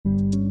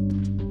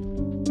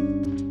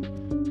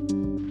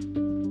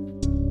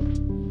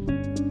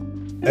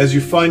As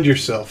you find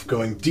yourself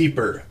going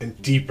deeper and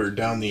deeper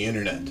down the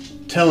internet,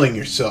 telling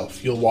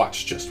yourself you'll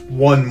watch just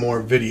one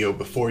more video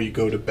before you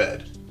go to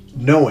bed,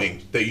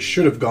 knowing that you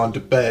should have gone to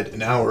bed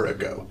an hour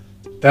ago,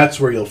 that's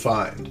where you'll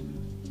find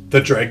the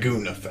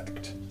Dragoon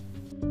Effect.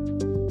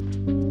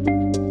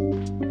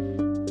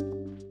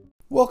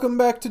 Welcome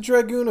back to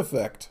Dragoon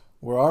Effect,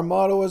 where our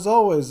motto as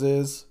always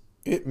is,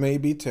 it may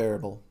be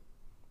terrible.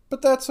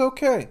 But that's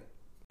okay.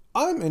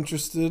 I'm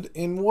interested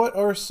in what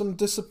are some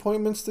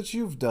disappointments that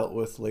you've dealt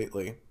with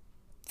lately.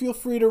 Feel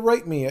free to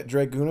write me at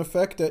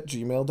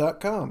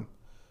dragooneffect@gmail.com.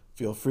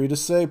 Feel free to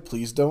say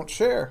please don't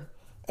share,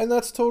 and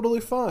that's totally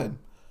fine.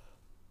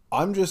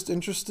 I'm just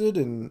interested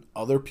in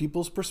other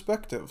people's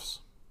perspectives.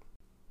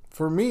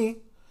 For me,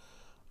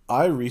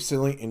 I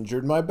recently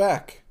injured my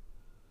back,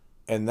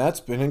 and that's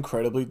been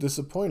incredibly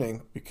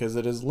disappointing because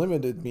it has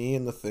limited me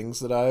in the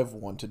things that I have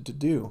wanted to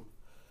do.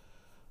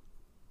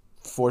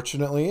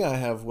 Fortunately, I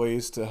have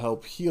ways to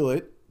help heal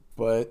it,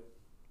 but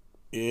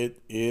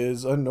it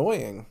is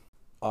annoying.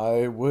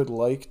 I would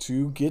like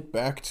to get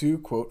back to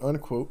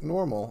quote-unquote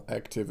normal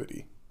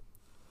activity.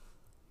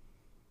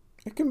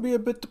 It can be a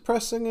bit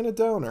depressing and a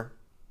downer.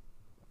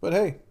 But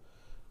hey,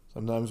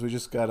 sometimes we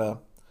just gotta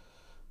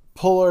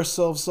pull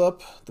ourselves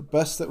up the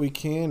best that we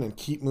can and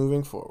keep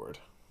moving forward.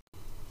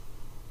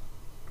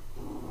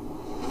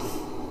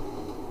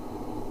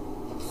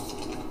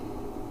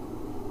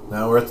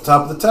 Now we're at the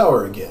top of the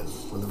tower again,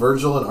 with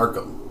Virgil and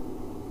Arkham.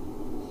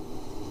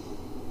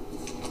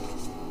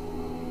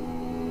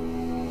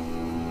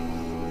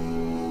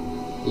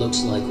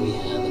 Looks like we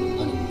have an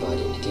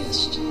uninvited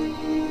guest.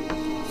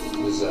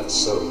 Is that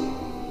so? A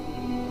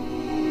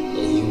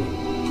human.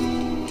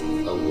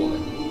 A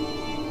woman.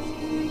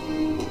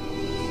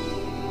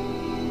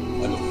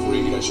 I'm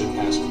afraid I should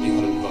ask the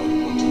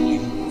uninvited one to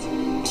leave.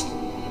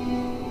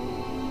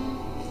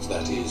 If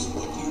that is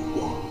what you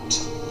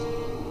want.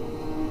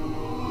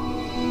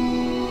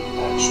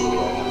 Actually, I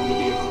happen to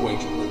be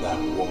acquainted with that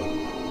woman.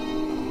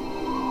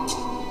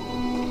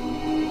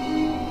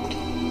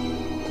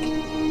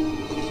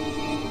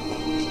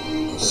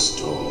 The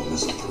storm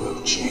is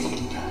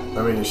approaching.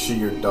 I mean, is she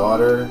your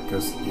daughter?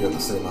 Because you have the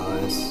same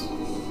eyes.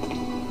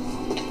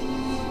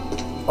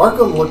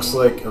 Arkham looks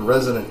like a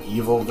Resident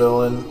Evil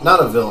villain.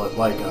 Not a villain,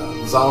 like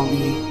a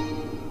zombie.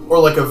 Or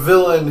like a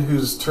villain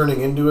who's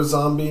turning into a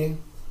zombie.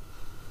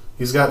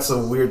 He's got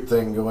some weird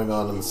thing going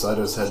on the side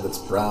of his head that's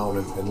brown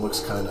and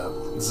looks kind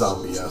of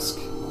zombie-esque.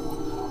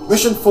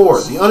 Mission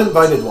 4, the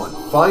uninvited one.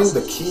 Find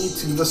the key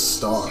to the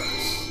stars.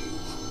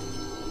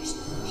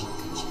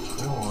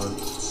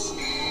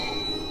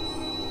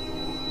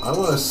 I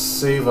want to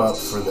save up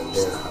for the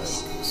air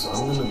hike. So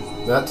I'm gonna.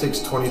 That takes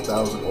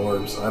 20,000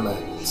 orbs. I'm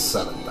at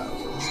 7,000.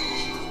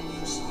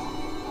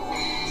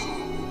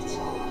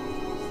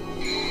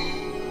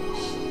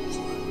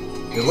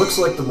 It looks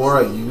like the more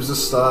I use a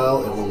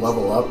style, it will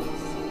level up.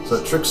 So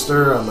at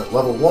Trickster, I'm at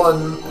level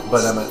 1,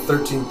 but I'm at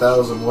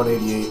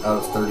 13,188 out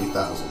of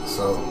 30,000.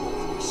 So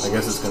I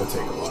guess it's going to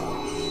take a while.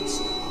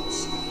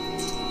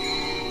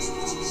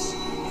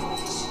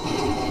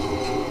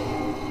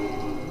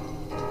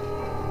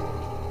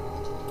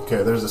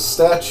 Okay, there's a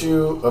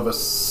statue of a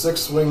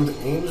six-winged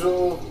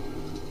angel,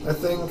 I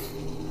think,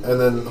 and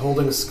then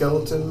holding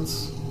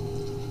skeletons.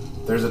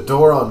 There's a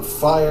door on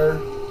fire.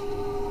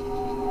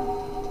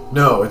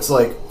 No, it's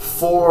like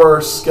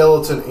 4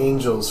 skeleton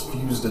angels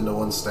fused into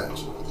one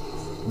statue.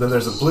 And then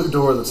there's a blue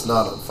door that's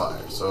not on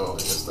fire, so I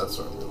guess that's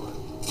where we went.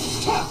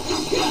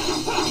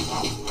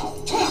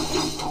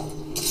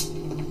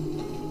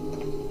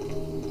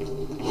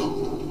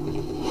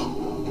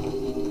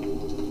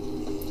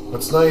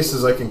 What's nice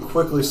is I can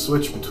quickly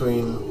switch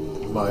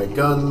between my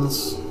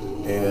guns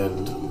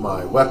and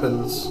my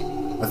weapons.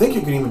 I think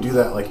you can even do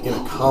that like in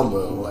a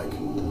combo, like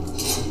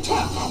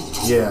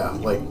yeah,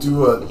 like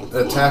do an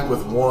attack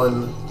with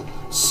one,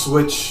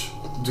 switch,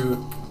 do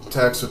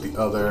attacks with the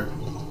other.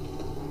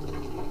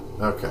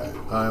 Okay,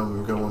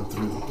 I'm going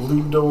through the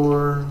blue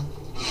door.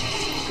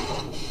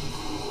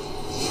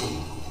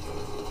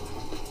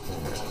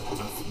 And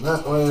nothing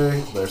that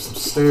way. There's some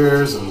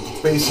stairs and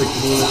basic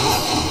moves.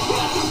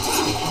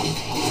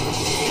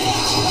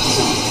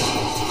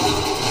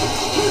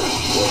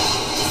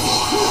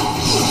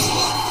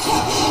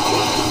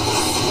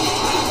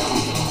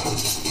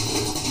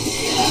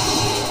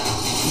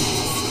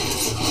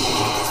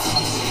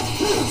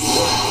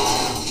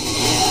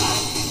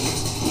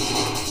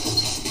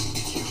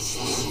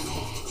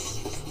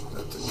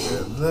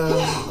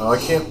 Oh, I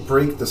can't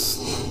break the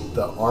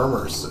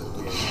armor set.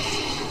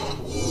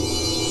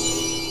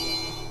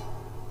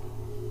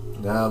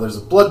 Now there's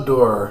a blood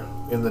door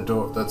in the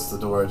door. That's the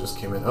door I just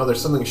came in. Oh,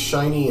 there's something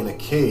shiny in a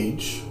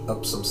cage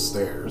up some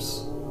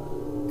stairs.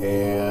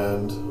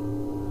 And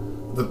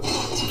the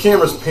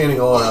camera's panning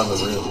all around the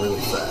room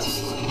really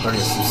fast. Okay,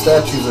 some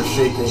statues are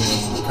shaking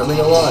and coming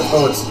alive.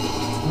 Oh, it's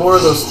more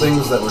of those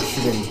things that were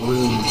shooting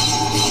blue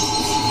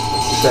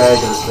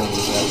dagger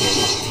things at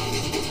me.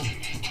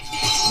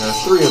 There are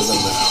 3 of them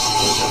now.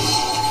 Okay.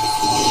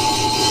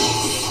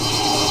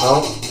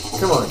 Oh,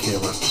 come on,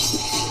 camera.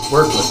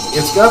 work with me.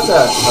 It's got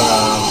that.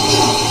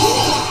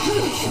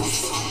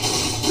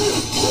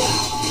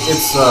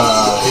 It's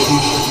if you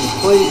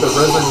played the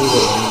Resident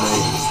Evil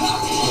remake,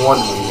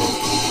 1 remake,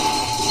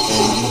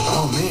 and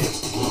oh man,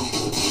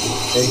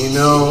 and you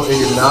know, and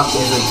you're not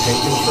using tank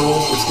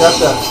controls, it's got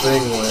that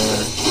thing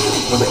where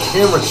when the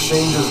camera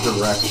changes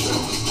direction,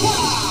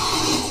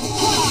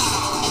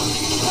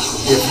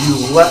 if you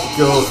let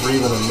go for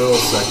even a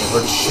millisecond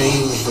or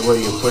change the way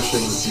you're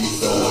pushing the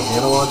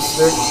analog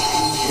stick,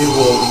 it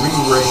will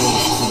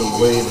rearrange to the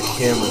way the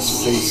camera's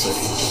facing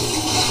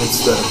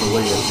instead of the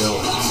way you're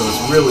going. So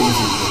it's really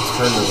easy to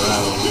turn it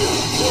around.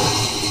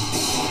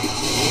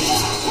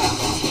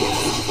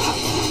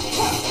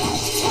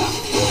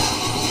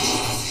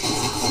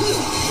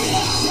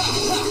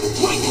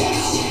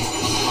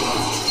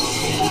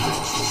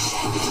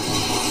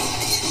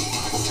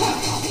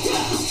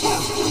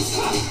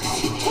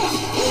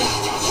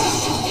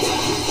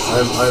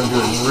 I'm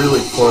doing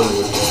really poorly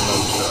with these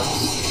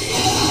nunchucks.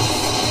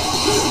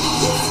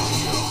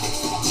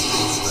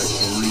 Like,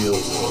 real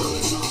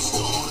poorly.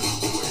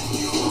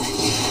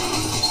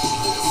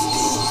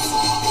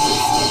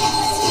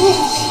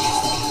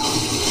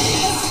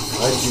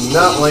 I do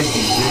not like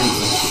these dudes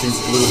that shoot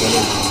blue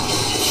energy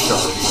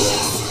shards.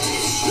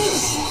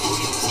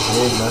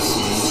 They mess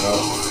me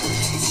up.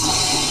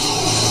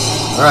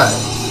 Alright.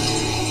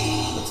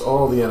 That's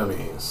all the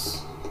enemies.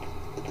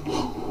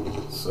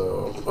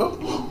 So, oh.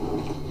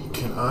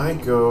 Can I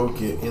go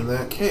get in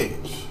that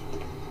cage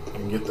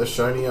and get the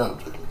shiny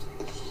object?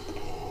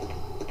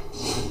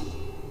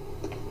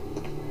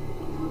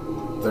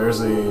 There's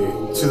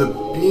to the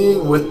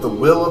being with the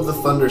will of the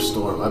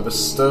thunderstorm, I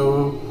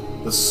bestow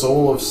the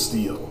soul of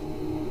steel.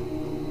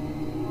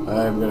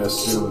 I'm going to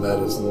assume that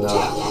is not,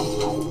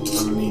 I'm going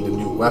to need a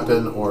new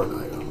weapon or an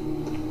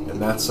item. And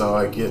that's how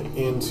I get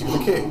into the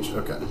cage.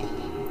 Okay.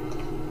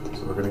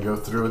 So we're going to go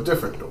through a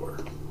different door.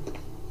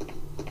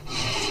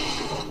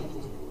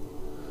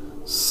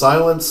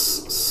 Silence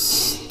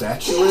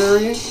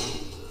statuary?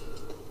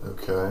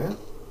 Okay.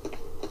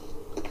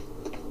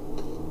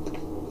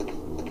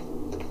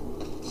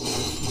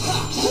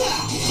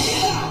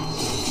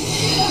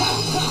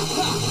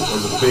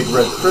 There's a big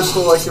red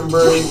crystal I can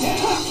break.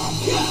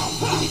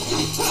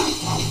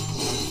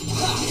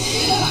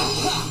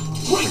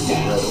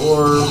 Red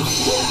orbs.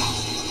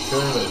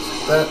 Okay, there's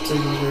that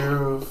taken care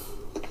of.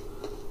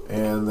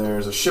 And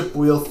there's a ship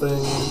wheel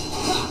thing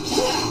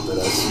that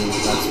I assume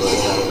that's what I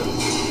gotta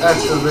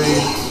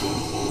activate,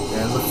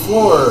 and the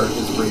floor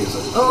is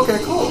raising. Oh, okay,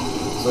 cool.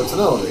 So it's an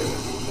elevator.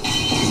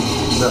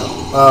 No.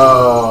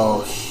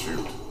 Oh,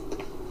 shoot.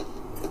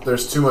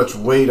 There's too much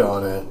weight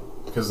on it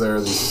because there are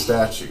these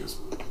statues.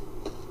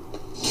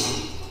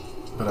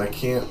 But I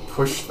can't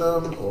push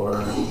them,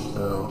 or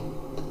no.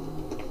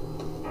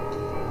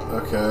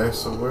 Okay,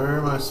 so where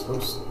am I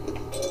supposed to...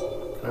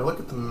 Can I look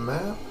at the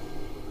map?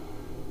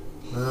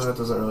 No, that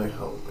doesn't really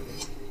help me.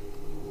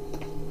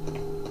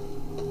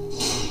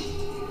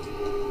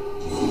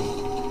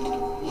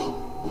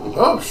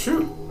 Oh,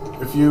 shoot.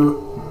 If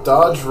you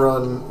dodge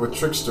run with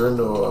Trickster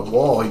into a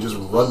wall, he just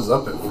runs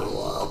up it for a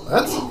while.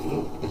 That's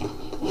neat.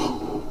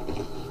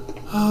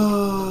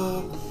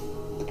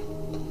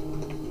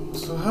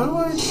 So how do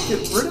I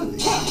get rid of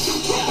these?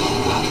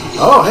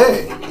 Oh,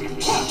 hey!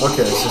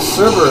 Okay, so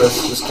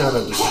Cerberus just kind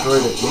of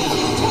destroyed it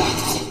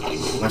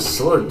easily. My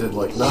sword did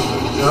like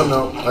nothing.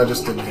 No, I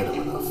just didn't hit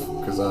him enough,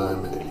 because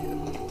I'm an idiot.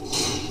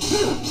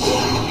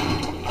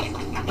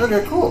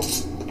 Okay, cool.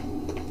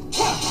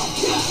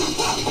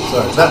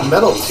 Sorry, that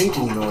metal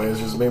tinking noise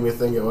just made me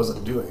think it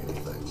wasn't doing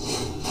anything.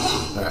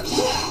 Alright.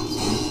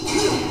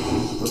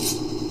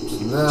 So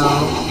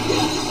now,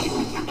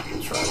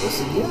 try this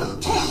again.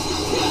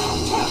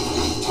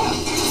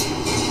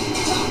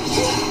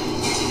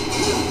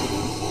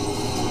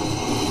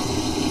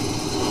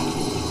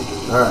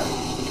 Alright.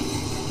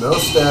 No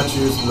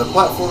statues, and the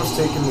platform's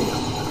taking me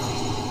up now.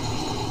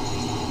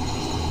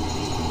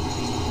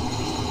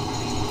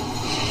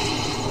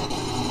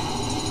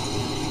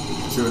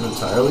 To an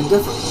entirely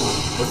different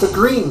one, with a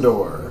green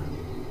door.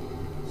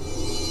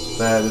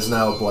 That is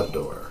now a blood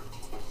door.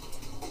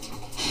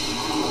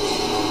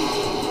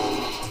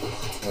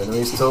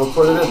 Enemies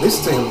teleported in. This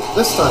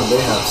time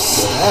they have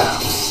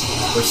staffs,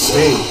 or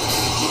staves,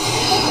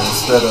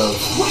 instead of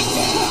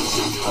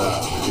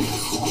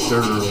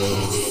their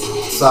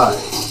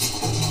sides.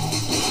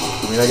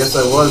 I mean, I guess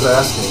I was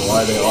asking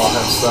why they all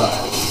have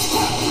sides.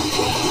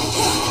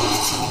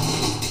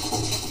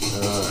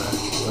 Alright,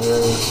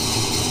 where's...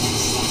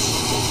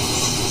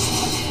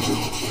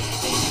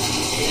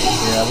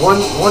 Yeah,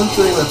 one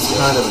thing that's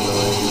kind of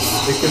annoying is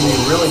it can be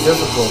really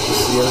difficult to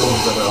see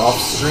enemies that are off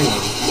screen.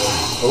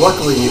 But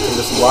luckily you can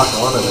just lock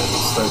onto them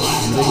and start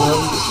shooting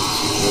them, which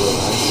is really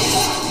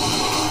nice.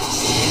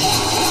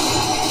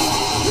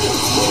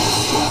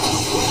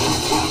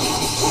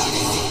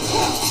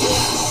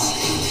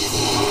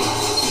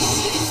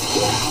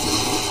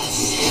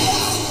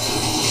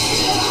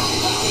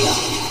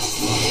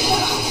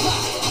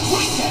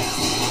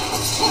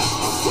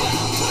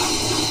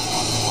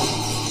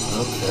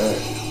 Okay.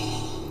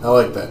 I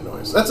like that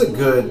noise. That's a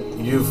good,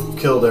 you've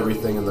killed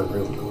everything in the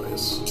room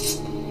noise.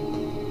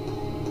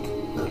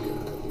 Okay.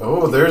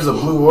 Oh, there's a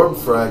blue orb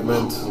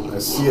fragment. I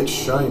see it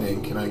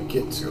shining. Can I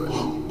get to it?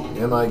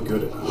 Am I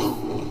good enough?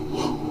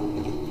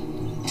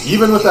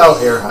 Even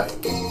without air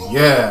hike.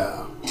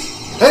 Yeah.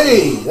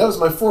 Hey, that was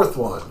my 4th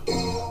one.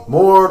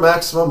 More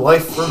maximum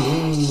life for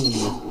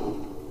me.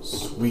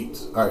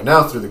 Sweet. Alright,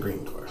 now through the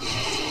green door.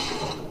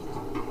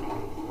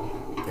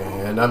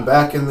 And I'm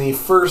back in the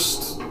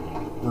first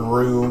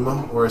room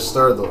where I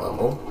started the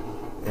level.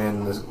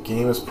 And the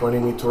game is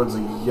pointing me towards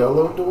a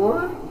yellow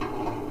door.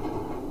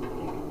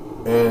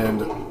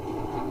 And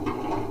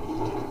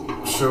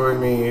showing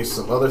me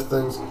some other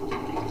things.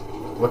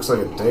 Looks like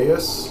a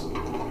dais.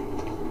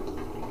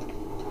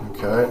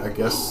 Okay, I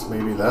guess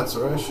maybe that's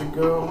where I should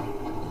go.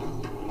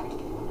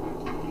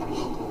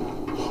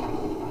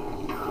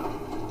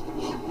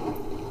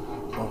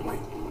 Oh,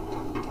 wait.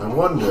 I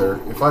wonder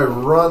if I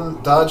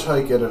run dodge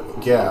hike at a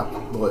gap,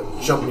 will it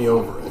jump me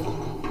over it?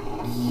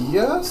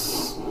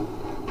 Yes?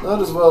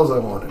 Not as well as I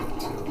wanted it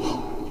to.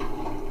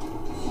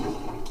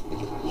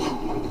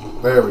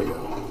 There we go.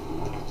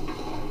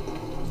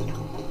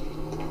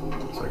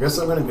 So I guess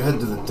I'm going to head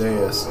to the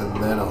dais and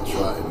then I'll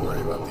try and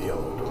worry about the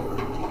yellow door.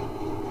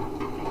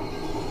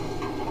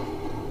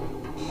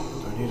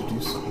 Do I need to do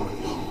something like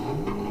that?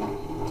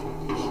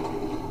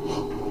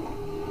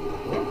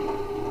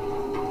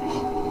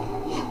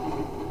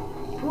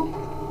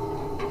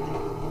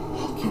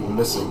 Keep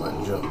missing my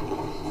jump.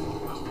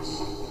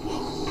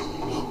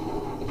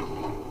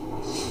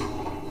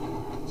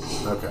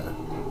 Okay.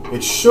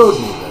 It showed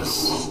me this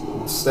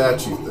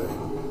statue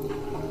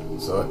thing,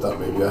 so I thought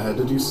maybe I had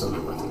to do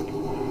something with it.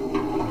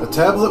 A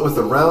tablet with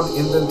a round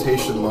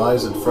indentation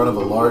lies in front of a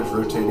large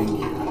rotating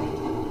gear.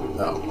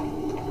 Oh.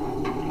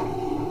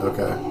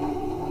 Okay.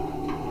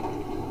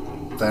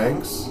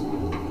 Thanks.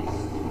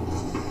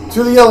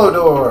 To the yellow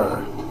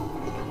door!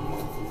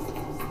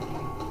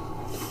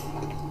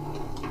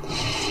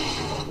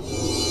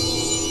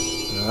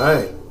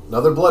 Alright,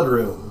 another blood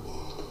room.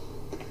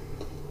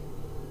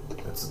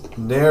 It's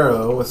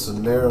narrow with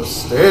some narrow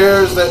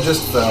stairs that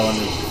just fell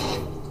underneath me.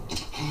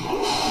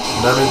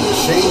 And I'm in the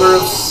Chamber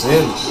of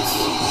Sins.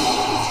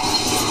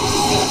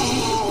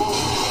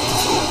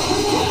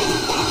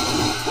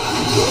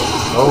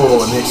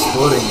 Oh, and the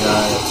exploding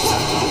guy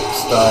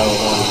style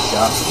one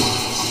got me.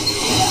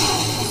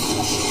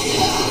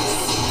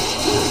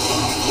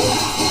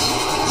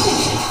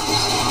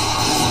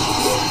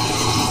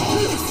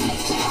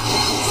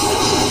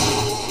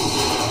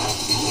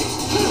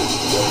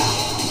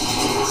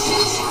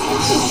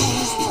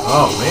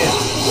 Oh man,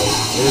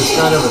 it is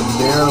kind of a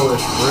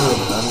narrowish room,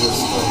 and I'm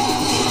just like,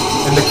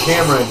 and the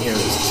camera in here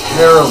is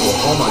terrible.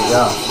 Oh my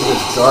gosh, it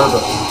is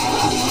garbage.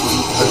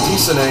 A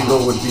decent angle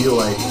would be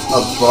like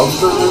above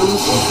the room,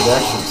 so you could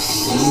actually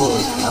see what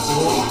was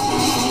happening.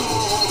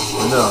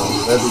 But no,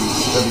 that'd be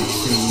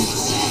too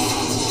easy.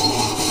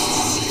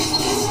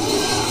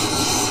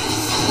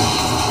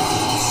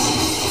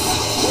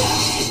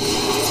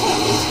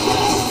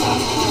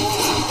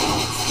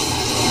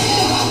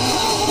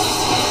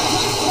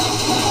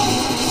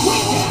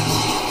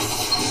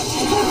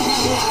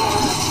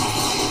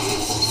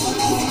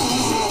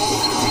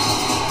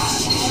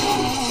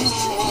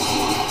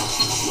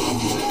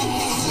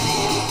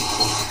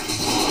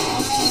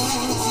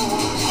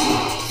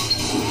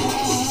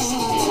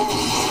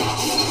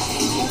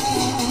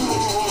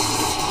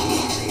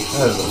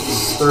 That is a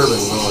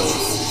disturbing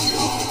noise.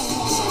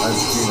 I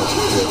do not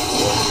care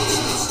for it.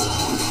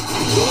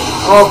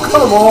 Oh,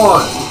 come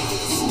on!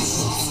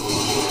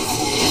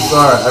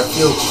 Sorry, I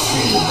feel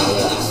cheated by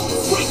that.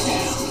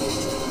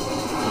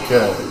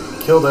 Okay,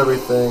 killed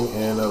everything,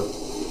 and a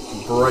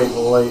bright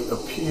light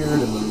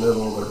appeared in the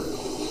middle of the room.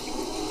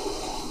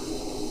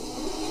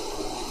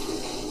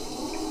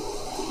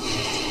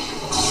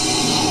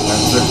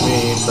 That took me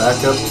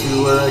back up to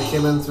where I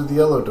came in through the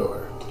yellow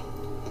door.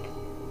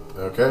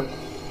 Okay.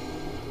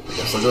 I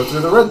guess I'll go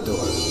through the red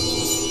door.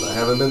 I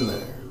haven't been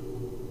there.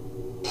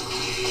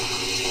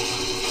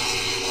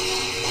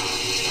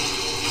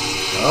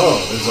 Oh,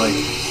 it's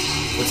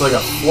like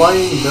a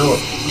flying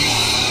millipede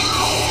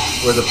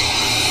with a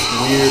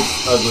weird,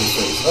 ugly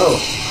face. Oh,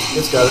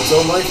 it's got its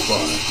own life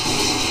bar.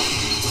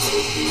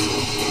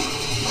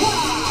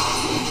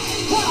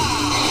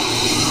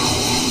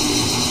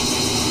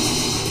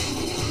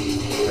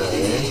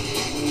 Okay.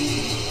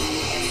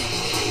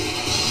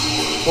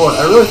 Boy,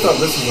 I really thought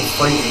this was a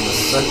fight in the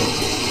second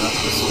game, not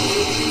this one.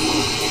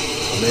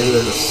 Or maybe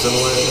there's a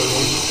similar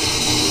enemy.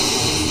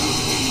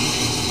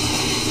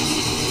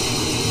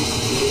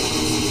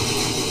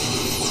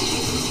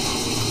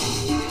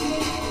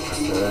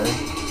 Okay.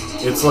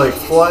 It's like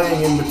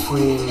flying in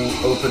between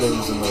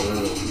openings in the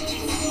room.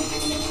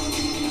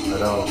 I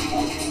know.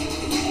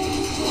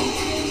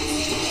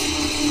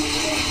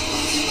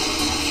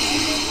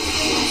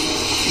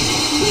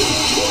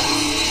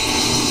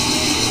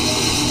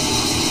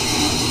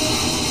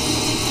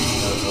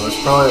 There's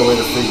probably a way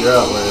to figure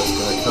out where it's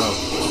going to come.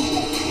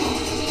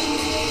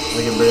 I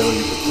can barely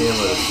get the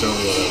camera to show me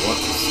what I want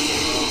to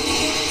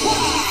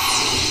see.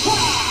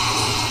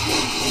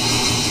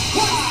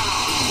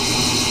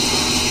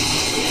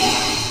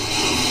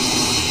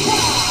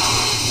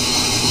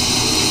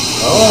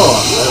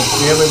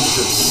 damaged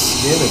its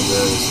skin in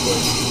various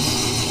places.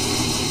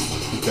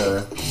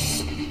 Okay.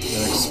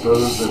 And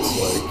exposed its,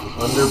 like,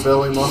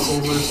 underbelly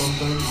muscles or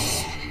something.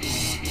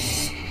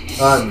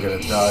 I'm gonna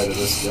die to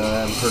this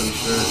guy, I'm pretty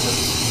sure. I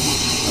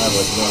have,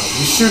 like, no.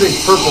 He's shooting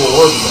purple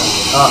orbs at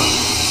me. Ah.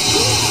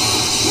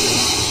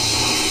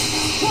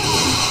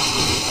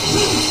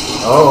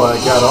 Oh, I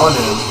got on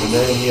him, and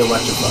then he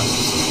electrified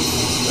himself.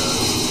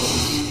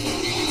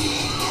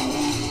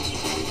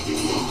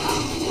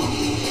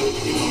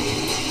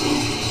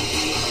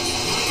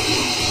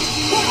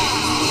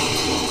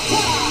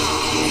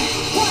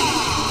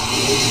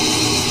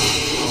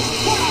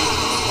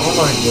 Oh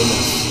my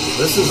goodness.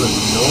 This is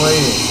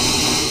annoying.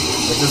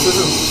 Like, this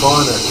isn't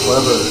fun or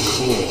clever or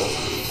cool.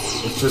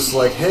 It's just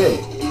like, hey,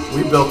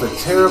 we built a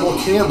terrible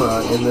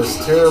camera in this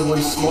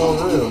terribly small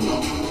room,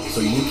 so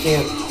you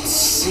can't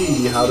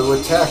see how to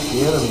attack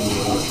the enemy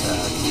you want to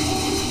attack.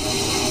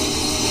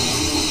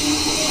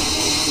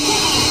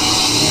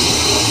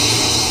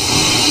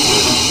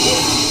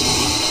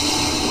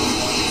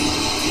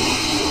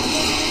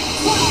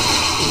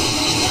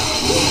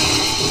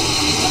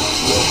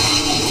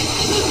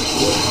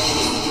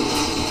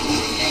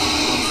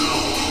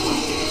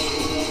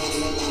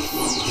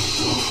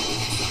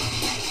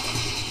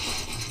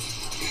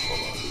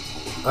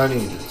 I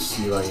need to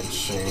see if I can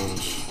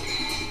change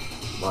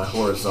my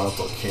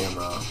horizontal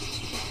camera,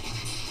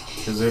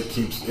 because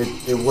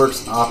it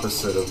works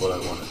opposite of what I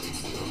want it to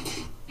do.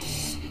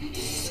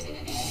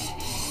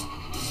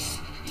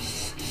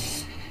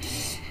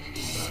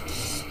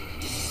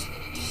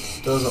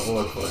 Doesn't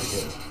look like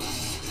it.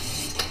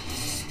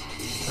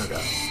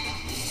 Okay.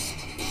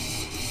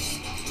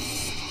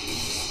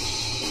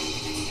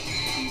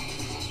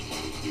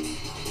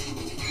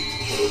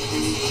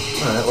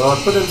 Alright, well I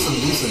put in some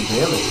decent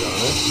damage on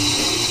it.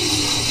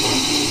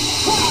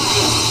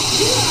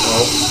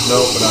 Oh, no,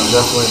 but I'm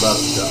definitely about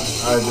to die.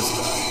 I just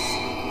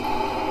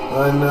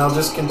died. And I'll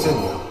just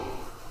continue.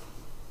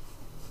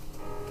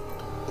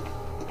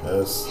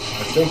 Because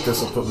I think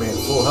this will put me at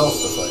full health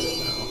to fight it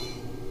now.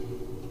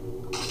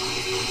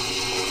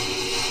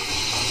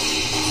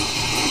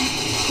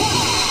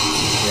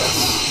 Yes.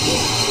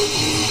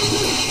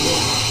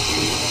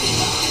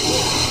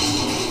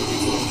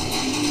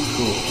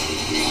 Cool.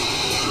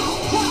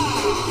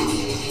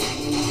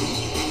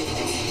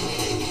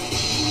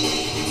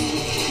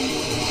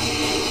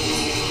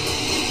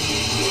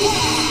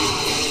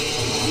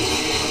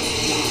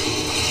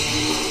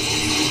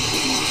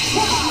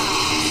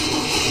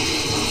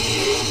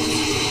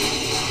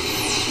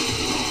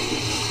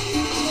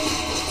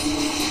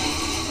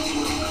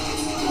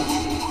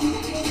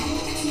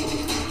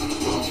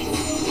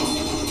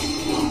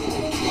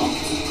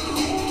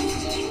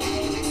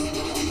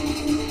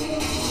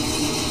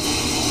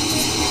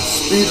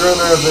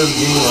 Speedrunner of this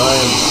game, I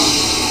am.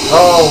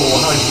 Oh,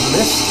 I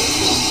missed it.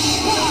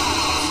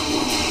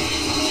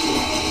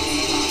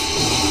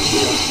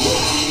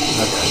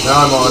 Okay,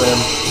 now I'm on him.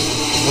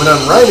 When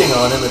I'm riding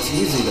on him, it's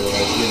easy to like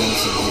get in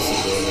some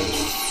decent damage.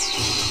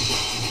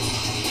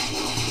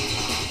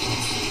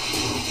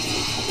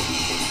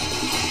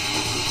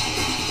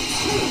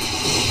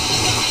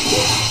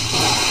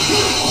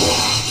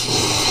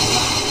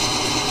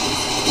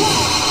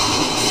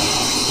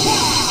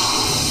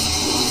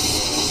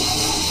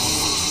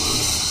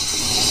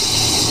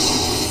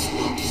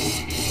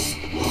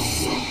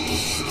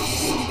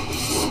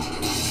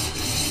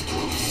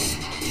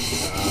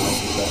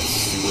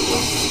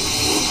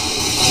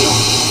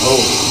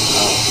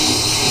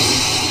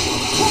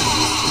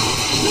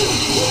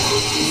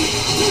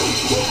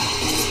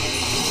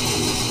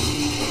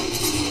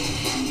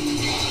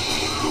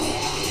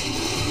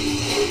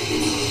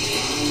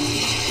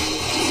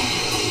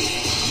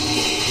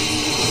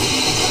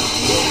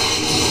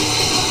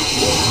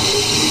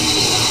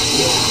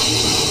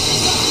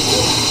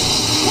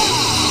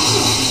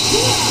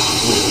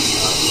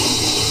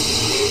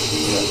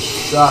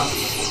 Shot.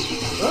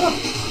 Ah.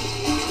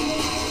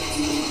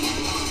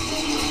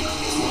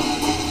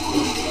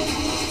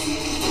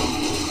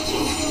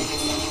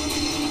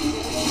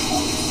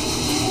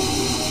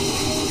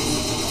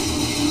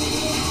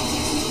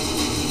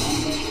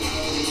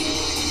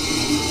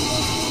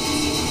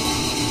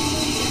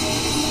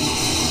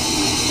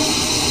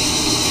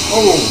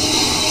 Oh!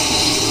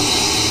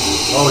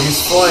 Oh, he's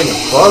flying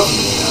above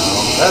me now.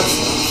 That's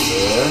not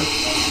fair.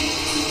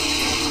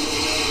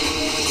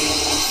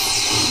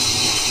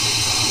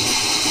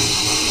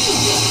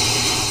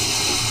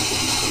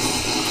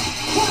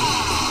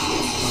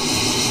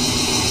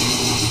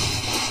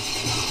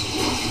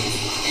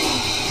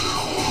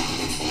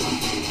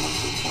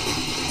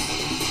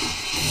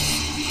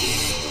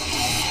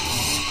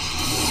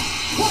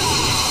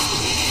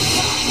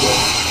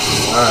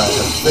 Alright, I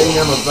think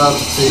I'm about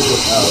to take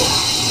it out.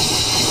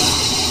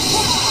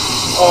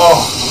 Oh!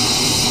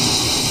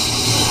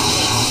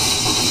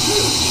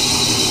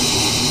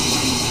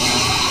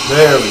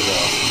 There we go.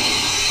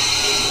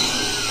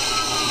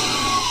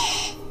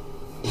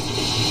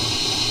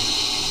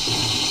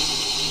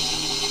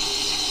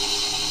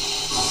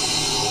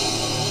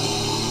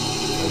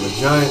 And the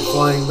giant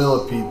flying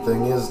millipede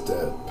thing is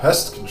dead.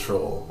 Pest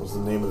control was the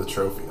name of the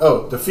trophy.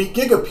 Oh, defeat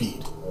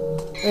Gigapede.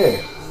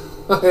 Hey,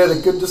 I had a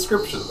good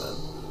description then.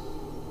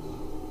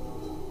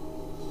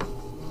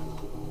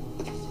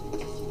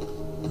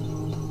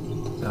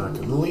 Now I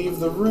can leave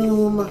the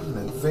room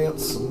and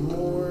advance some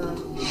more.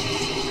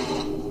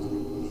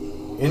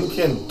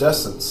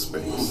 Incandescent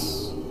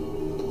space.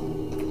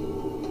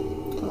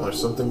 Oh,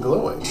 there's something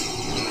glowing.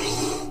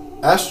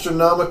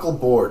 Astronomical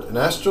board.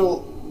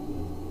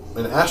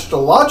 An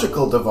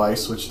astrological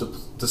device which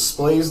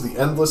displays the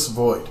endless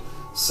void,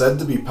 said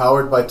to be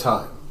powered by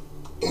time.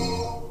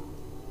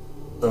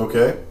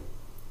 Okay.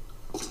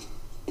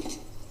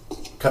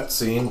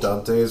 Cutscene,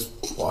 Dante is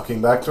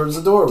walking back towards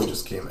the door we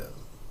just came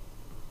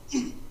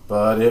in.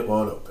 But it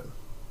won't open.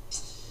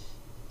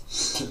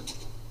 So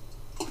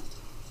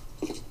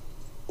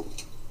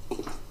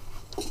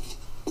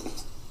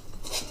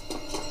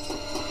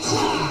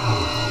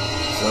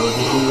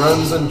he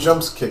runs and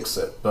jumps kicks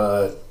it,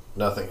 but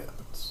nothing happens.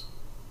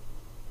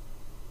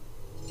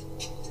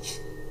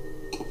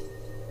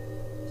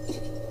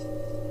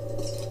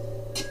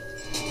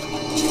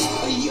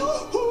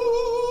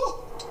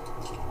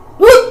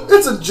 What?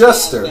 It's a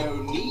jester.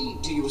 No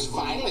need to use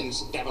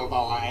violence, devil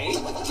boy.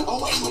 Oh,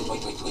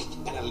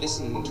 wait. Better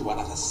listen to what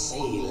others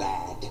say,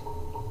 lad.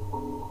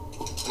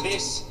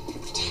 This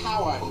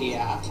tower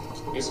here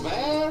is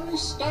very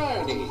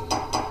sturdy.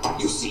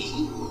 You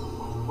see?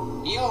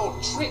 Your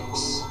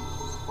tricks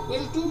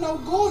will do no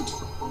good.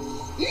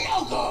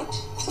 No good!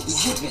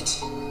 Zip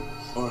it,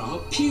 or I'll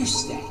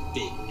pierce that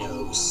big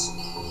nose.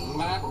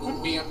 That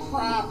could be a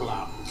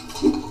problem.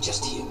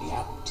 Just hear me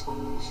out.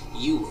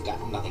 You've got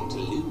nothing to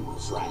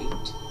lose,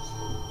 right?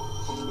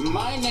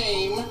 My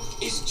name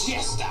is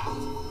Jester,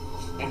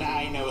 and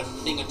I know a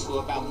thing or two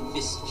about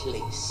this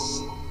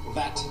place.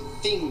 That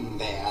thing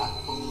there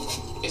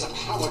is a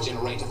power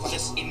generator for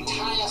this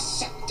entire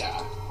sector.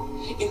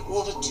 In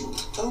order to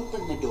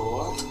open the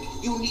door,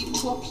 you need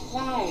to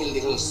apply a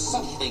little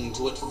something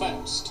to it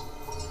first.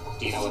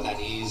 Do you know what that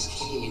is,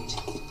 kid?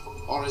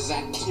 Or is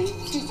that too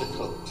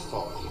difficult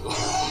for you?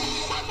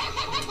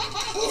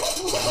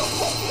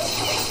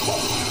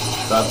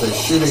 Dante's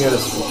shooting at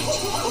his feet.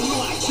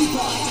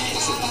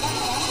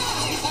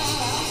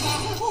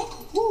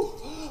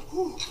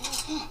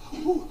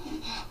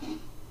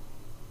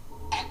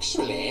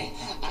 Actually,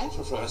 I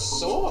prefer a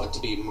sword to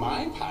be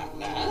my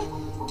partner.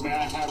 May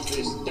I have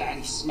this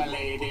dance, my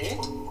lady?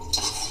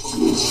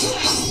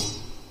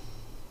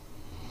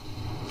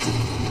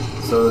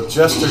 So the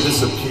jester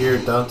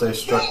disappeared. Dante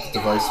struck the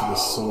device with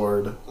his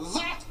sword.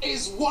 That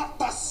is what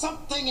the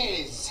something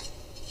is!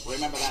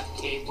 Remember that,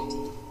 kid?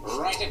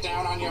 Write it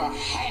down on your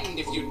hand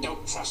if you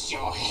don't trust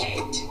your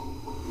head.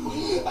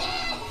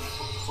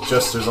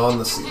 Jester's on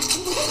the scene.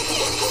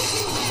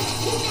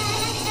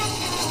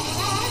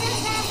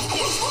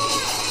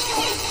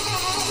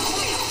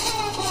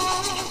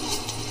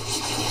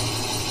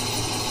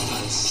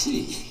 I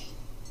see.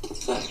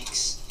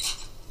 Thanks.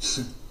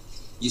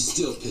 You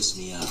still piss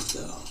me off,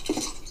 though.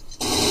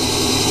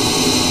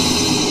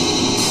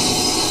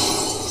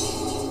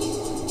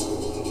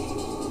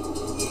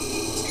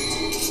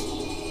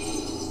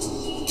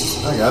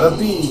 I got a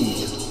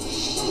B.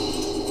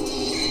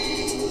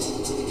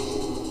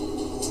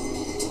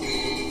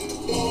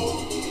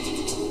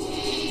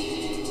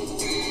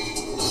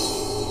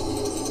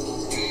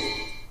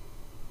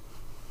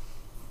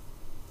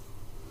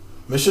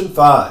 Mission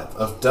 5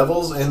 of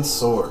Devils and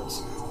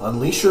Swords.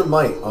 Unleash your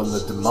might on the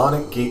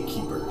demonic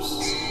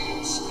gatekeepers.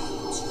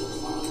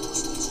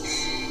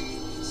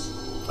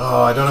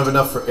 Oh, I don't have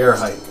enough for air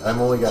hike. I've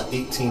only got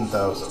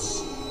 18,000.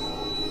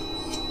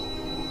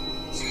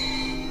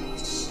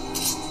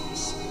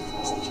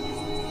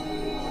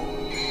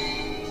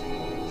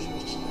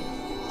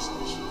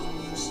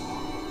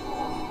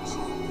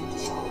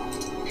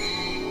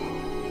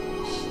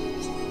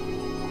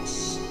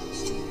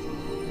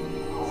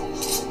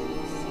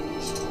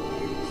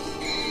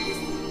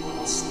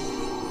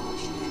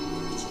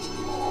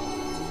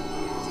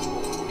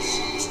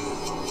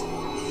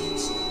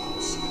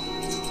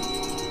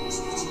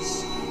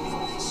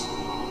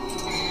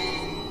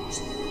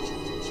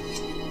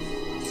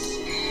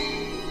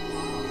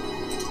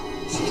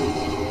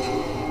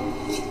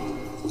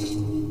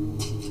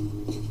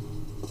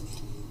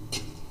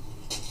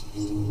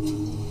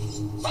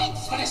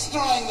 Thanks for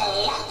destroying the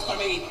lock for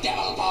me,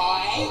 devil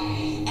boy!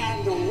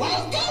 And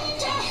welcome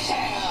to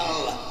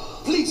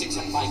hell! Please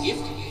accept my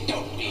gift.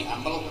 Don't be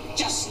humble.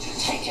 Just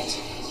take it.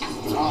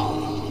 After all,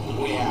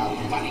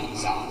 we're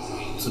buddies, aren't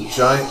we? It's a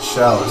giant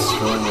chalice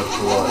filling with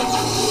blood.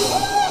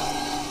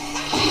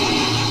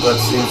 That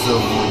seems to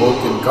have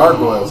awoken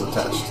gargoyles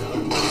attached to it.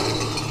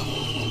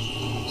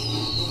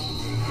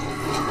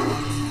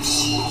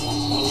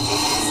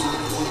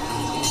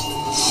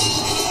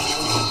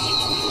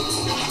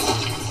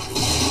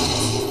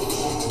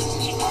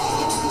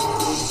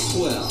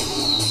 Well,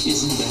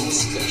 isn't that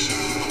special?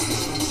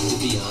 To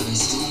be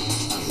honest,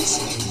 I was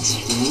expecting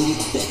something a little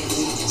better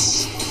than this.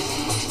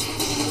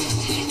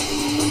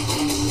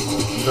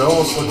 They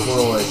almost look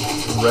more like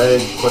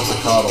red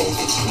Quetzalcoatls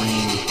with green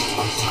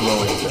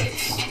glowing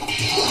bits.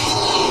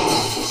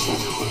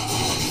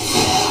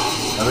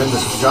 I'm in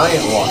this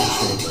giant water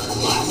chamber.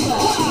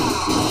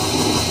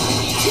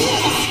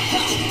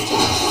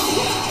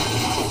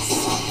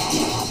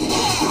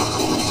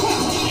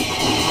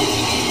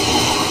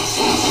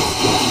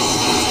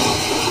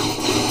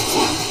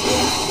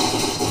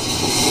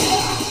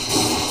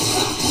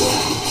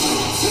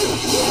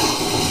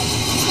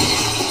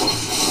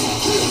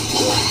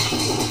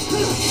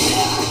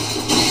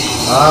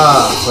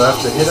 Ah, so I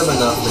have to hit him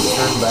enough to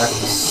turn back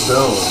the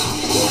stone.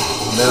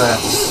 And then I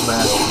have to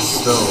smash the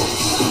stone.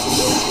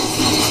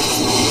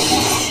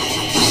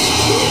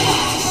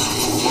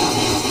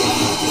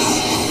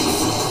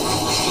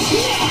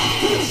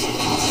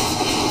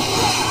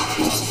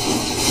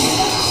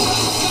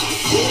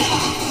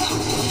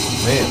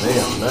 Man, they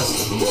are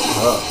messing me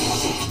up.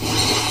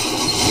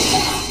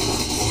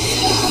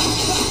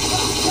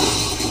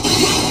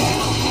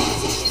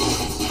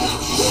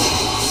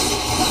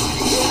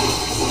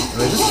 And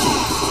I just,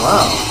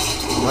 wow,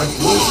 am I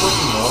doing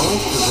something wrong?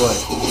 Because,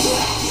 like,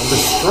 I'm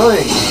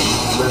destroying them,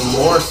 and then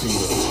more seem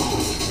to.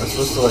 Am I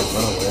supposed to, like,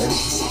 run away?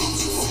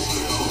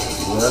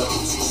 Do that?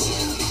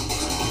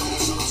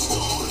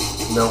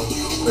 Nope,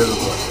 there's a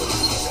blood.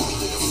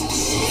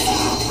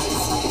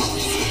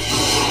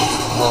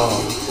 Oh.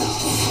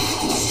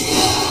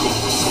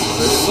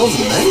 There's so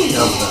many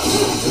of them.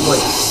 There's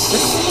like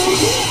 6 of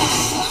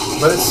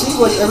them? But it seems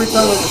like every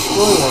time I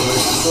destroy one,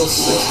 there's still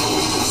 6.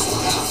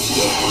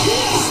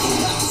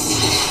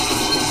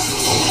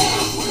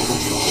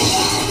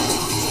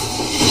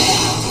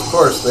 Of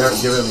course, they aren't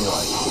giving me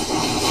like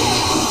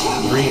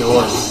green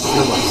orbs to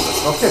kill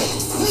myself. Okay,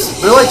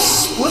 they're like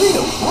splitting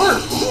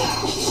apart.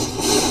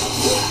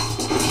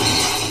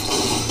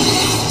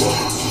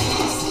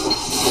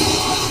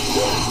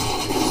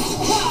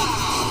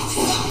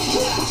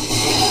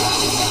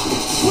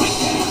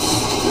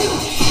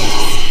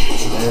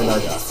 And I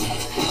got it.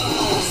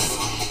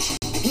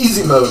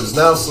 Easy mode is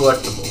now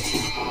selectable.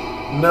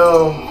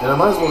 No, and I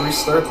might as well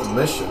restart the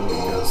mission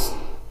because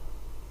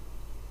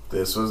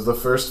this was the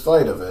first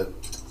fight of it.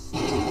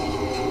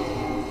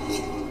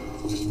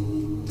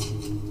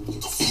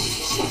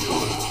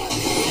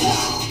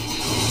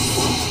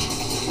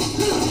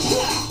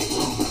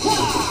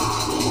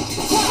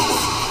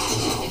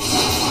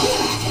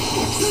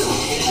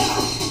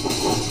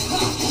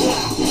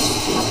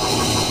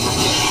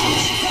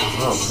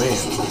 Oh man.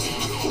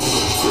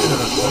 I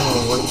don't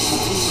know what to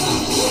do.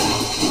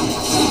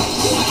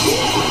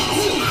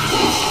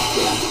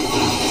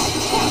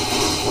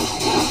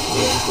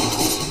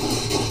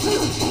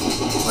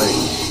 Like,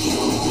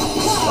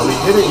 I'll be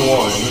hitting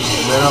one,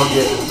 and then I'll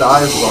get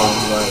dive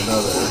bombed by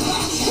another.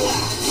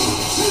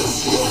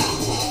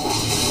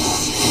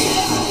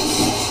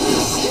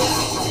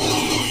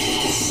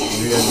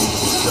 Maybe I need to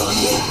be done.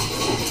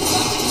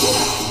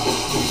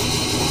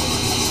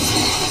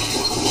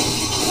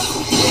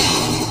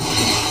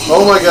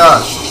 Oh my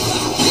gosh!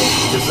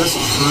 Is this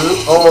true?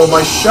 Oh,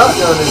 my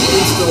shotgun is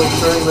instantly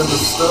turning them to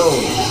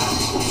stone.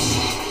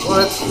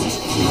 What?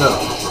 No.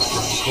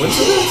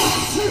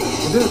 Coincidence?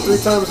 I did it 3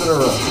 times in a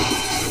row.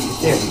 You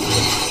can't be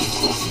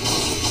coincidence.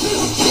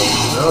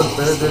 No, it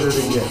better did it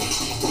again.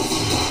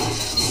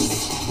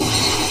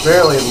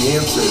 Apparently the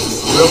answer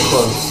is real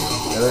close,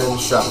 and then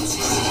shot.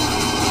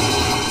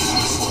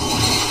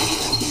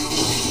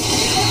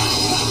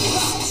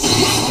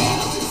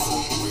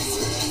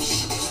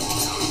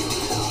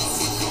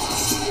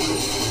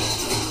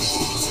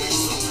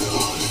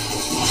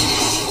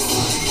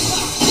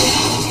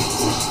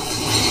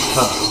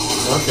 Huh.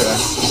 Okay.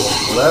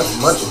 Well, that's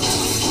much easier.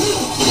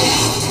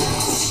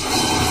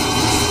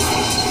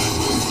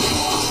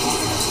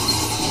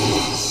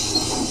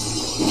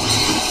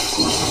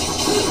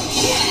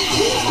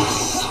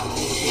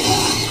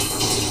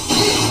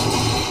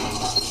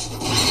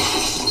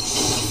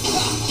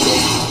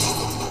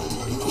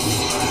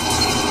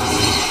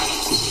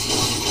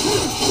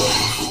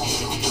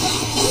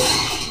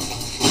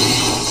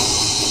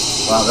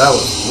 Wow, that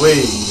was way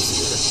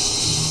easier.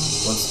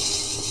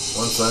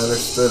 Once I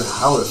understood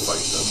how to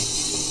fight them.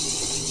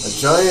 A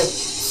giant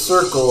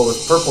circle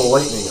with purple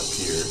lightning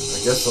appeared. I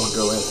guess I'll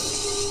go in it.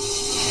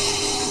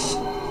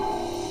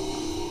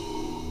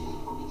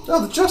 Oh,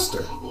 the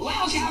Jester.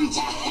 Welcome to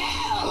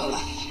hell!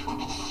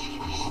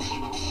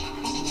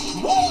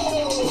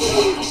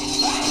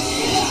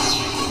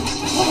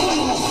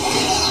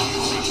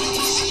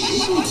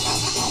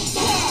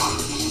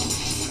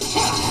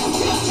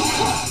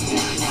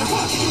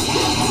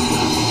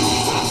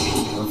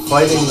 I'm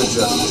fighting the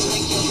Jester.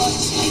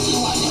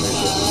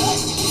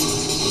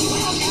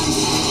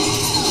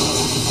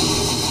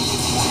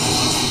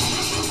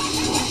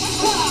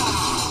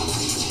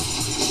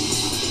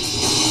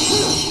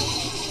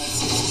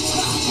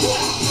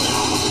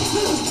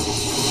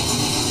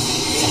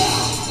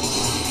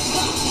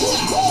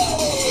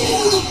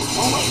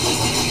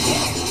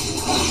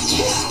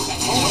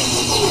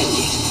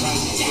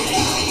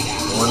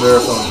 I wonder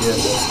if I'll get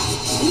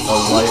a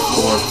life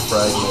orb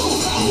fragment.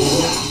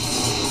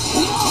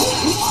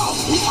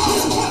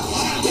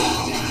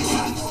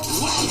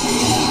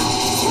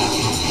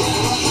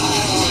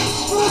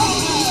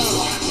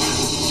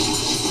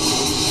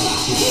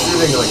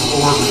 shooting like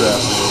orbs at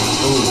me.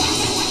 Ooh.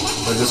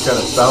 They're just kind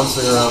of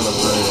bouncing around the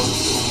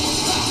room.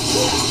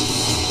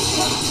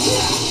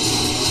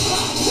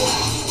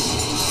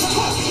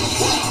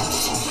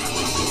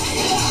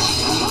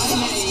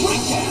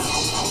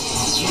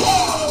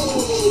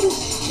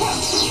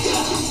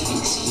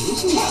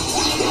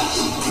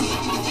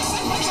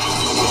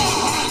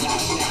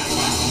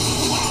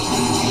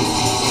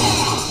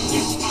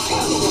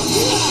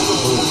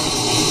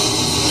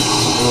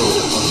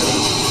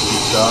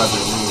 Dodge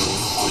and move.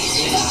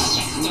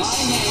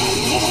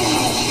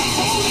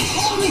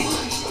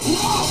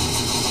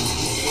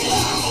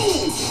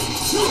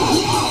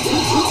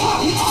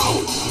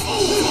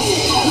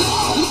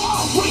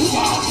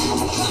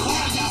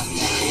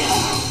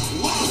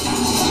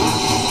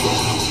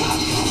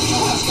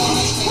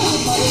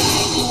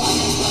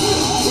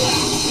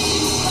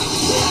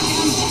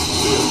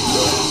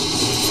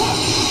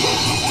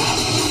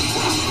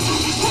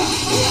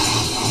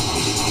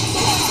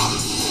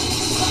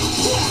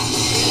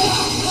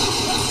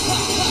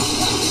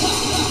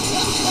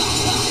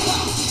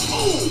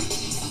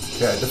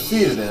 Okay, I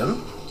defeated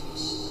him.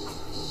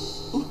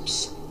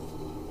 Oops.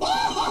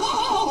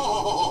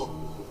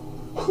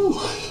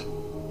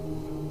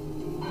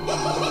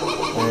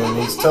 And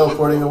he's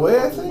teleporting away,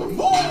 I think?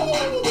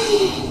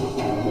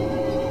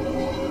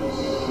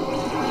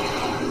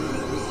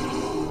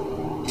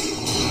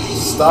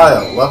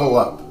 Style, level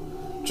up.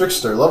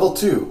 Trickster, level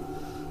 2.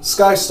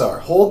 Skystar,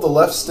 hold the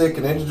left stick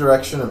in any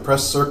direction and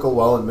press circle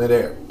while in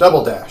midair.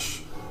 Double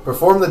dash.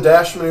 Perform the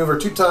dash maneuver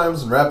 2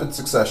 times in rapid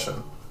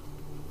succession.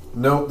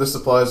 Note, this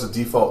applies to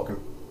default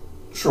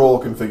control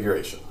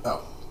configuration.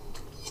 Oh.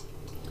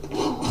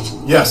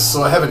 Yes,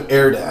 so I have an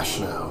air dash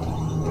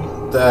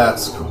now.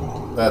 That's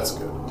cool. That's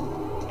good.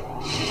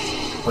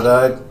 But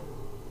I'm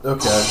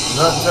not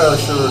entirely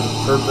sure the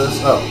purpose.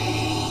 Oh.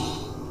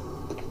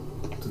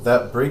 Did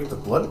that break the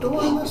blood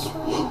door in this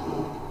room?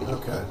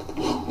 Okay.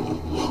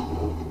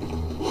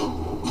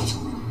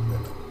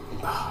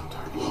 Ah,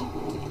 darn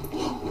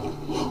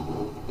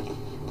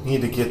it.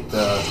 Need to get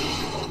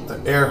the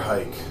air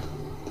hike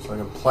so I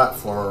can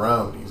platform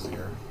around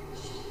easier.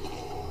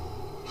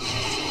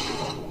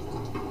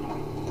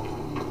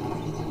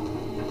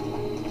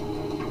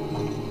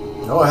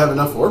 Oh, I have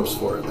enough orbs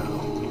for it now.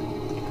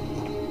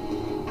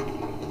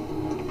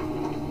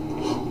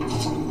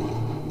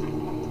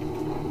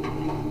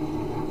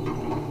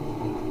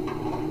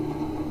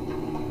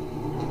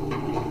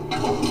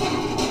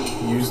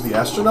 Use the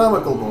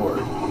astronomical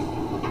board.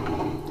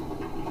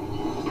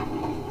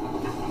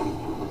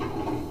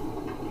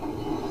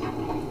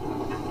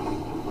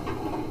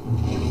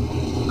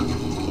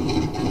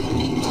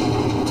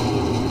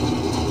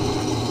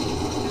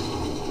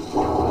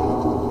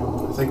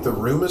 I think the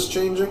room is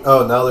changing.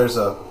 Oh, now there's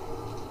a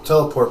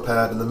teleport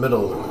pad in the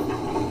middle of the room.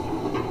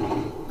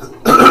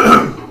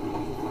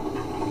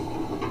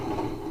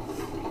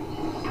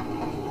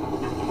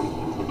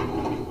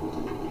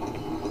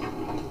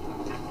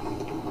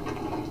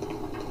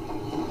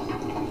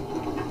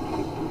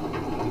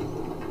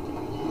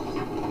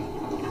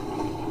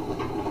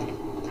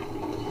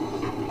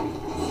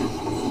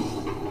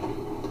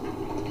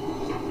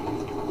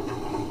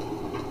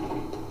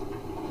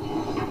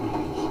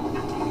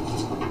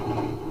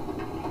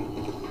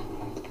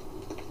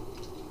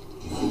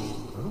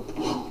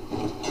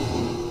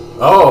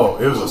 Oh,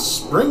 it was a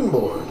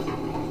springboard.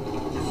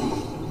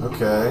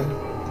 Okay.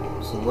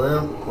 So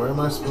where am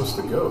I supposed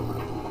to go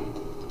then?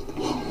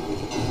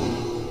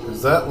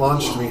 Because that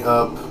launched me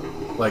up,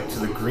 like, to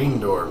the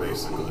green door,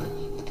 basically.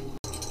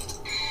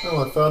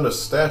 Well, I found a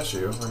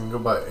statue. I can go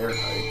by air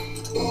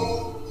hike.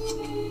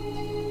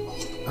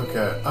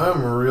 Okay,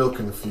 I'm real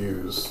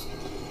confused.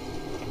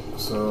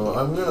 So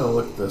I'm gonna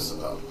look this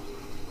up.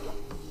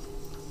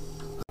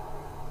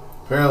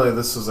 Apparently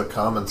this is a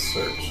common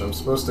search. I'm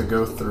supposed to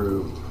go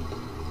through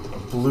a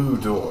blue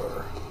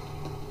door.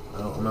 I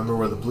don't remember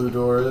where the blue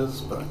door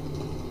is, but...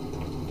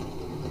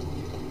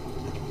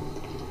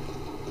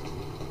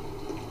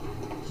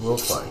 we'll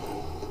find it.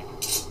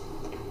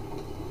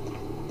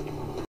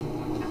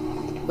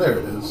 There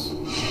it is.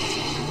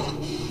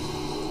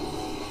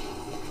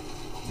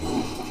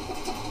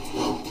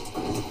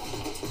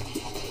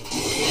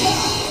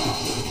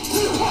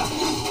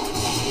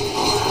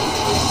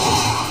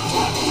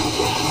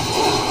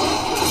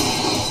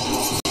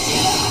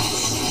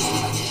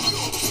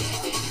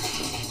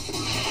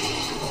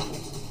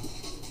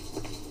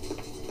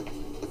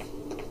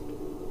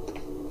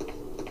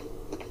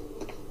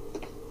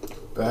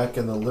 Back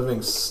in the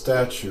living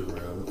statue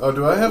room. Oh,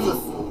 do I have the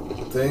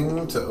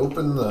thing to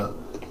open the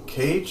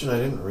cage and I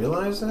didn't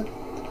realize it?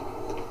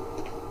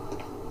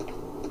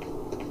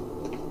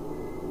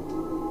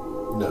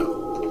 No.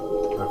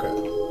 Okay.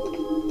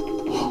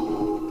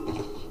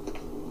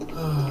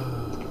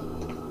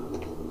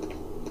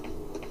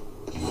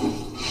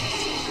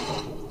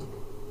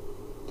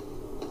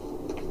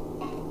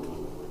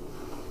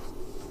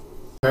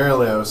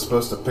 Apparently I was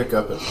supposed to pick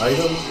up an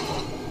item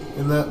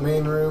in that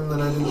main room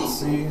that I didn't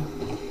see.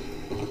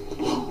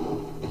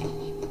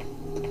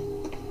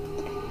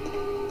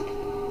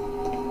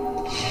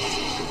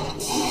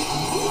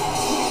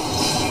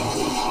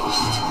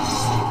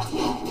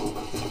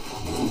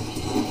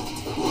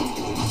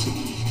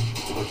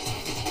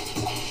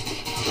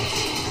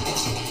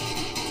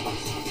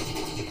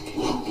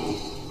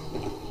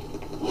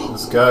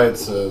 guide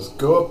says,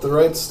 go up the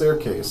right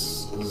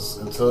staircase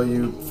until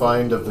you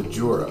find a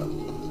Vajura.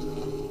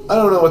 I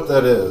don't know what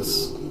that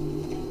is.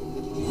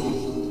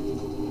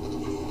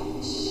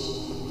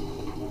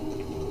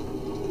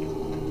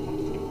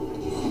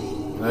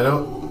 And I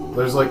don't...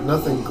 There's like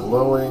nothing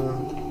glowing.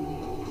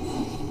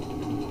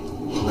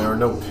 And there are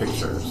no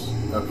pictures.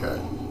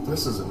 Okay.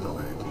 This is annoying.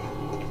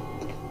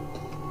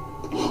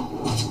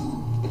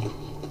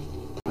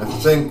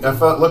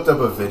 I looked up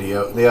a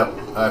video. Yep,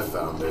 I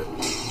found it.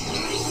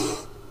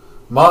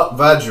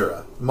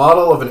 Vajra.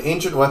 Model of an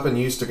ancient weapon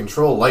used to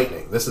control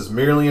lightning. This is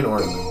merely an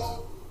ornament.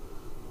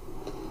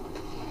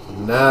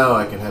 Now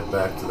I can head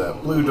back to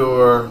that blue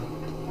door.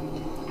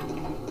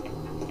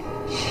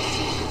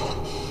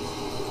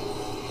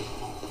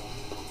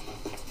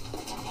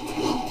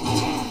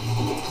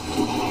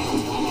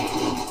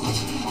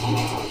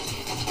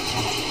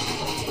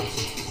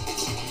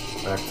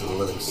 Back to the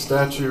living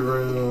statue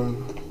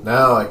room.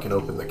 Now I can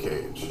open the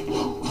cage.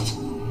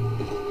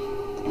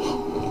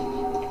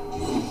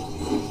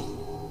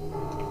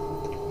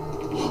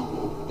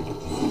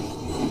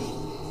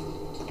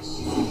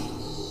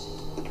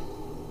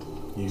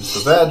 Use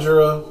the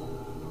Vajra.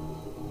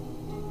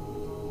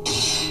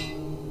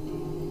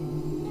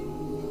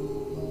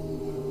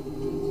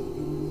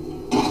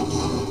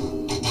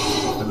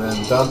 And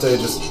then Dante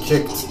just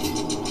kicked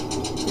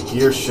the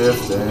gear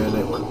shift and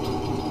it worked.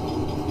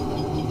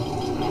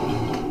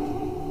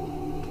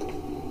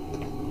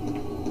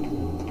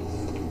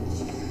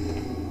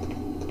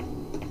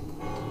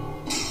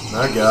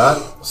 I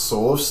got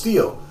Soul of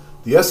Steel,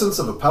 the essence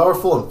of a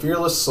powerful and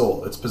fearless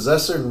soul. Its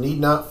possessor need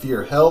not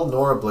fear hell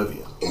nor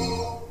oblivion.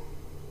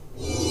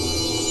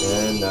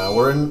 And now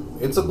we're in...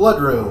 It's a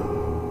blood room.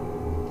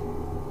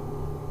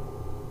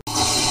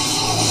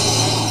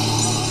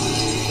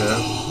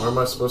 Okay, where am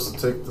I supposed to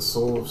take the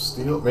Soul of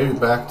Steel? Maybe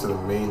back to the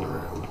main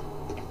room.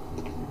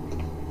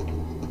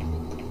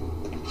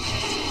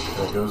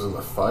 That goes in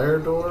the fire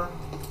door?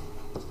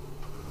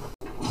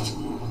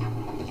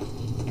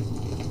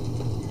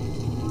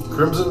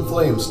 Crimson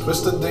flames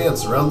twist and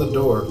dance around the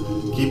door,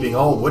 keeping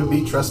all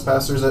would-be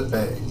trespassers at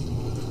bay.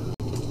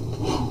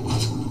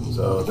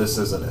 So this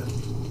isn't it.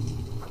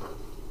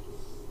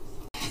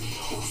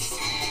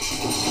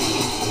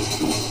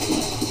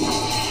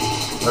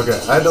 Okay,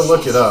 I had to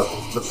look it up.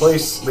 The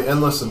place, the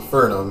Endless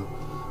Infernum,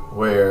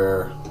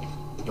 where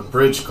the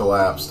bridge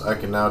collapsed, I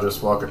can now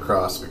just walk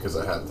across because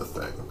I had the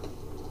thing.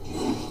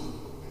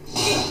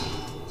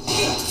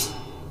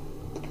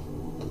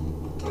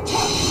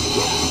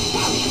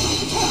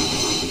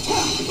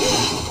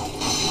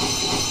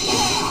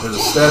 There's a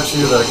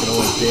statue that I can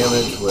only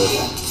damage with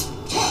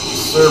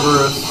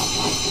Cerberus.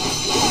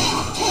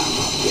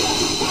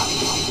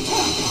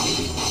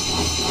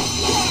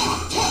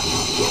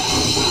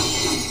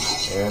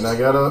 And I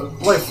got a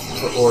life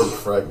orb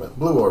fragment,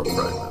 blue orb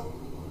fragment.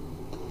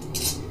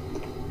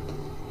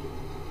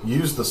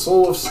 Use the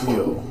Soul of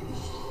Steel.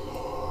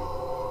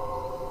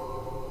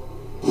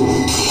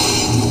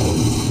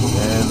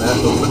 And that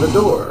opened a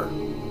door.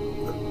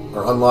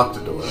 Or unlocked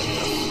a door, I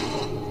guess.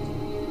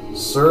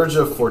 Surge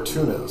of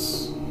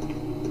Fortunas.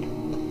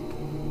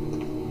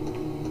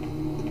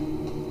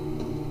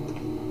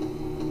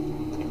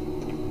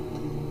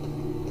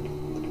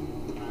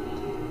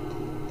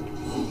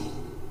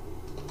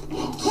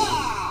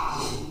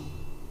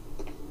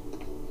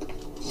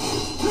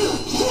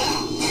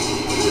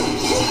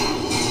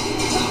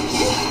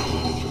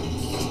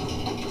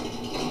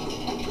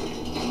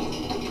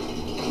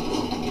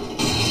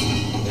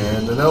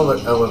 And an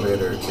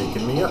elevator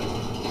taking me up.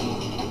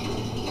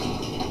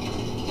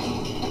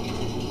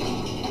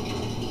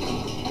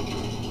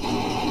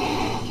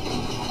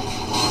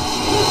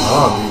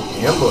 Oh, I'm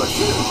being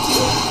ambushed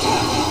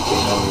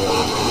on the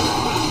elevator.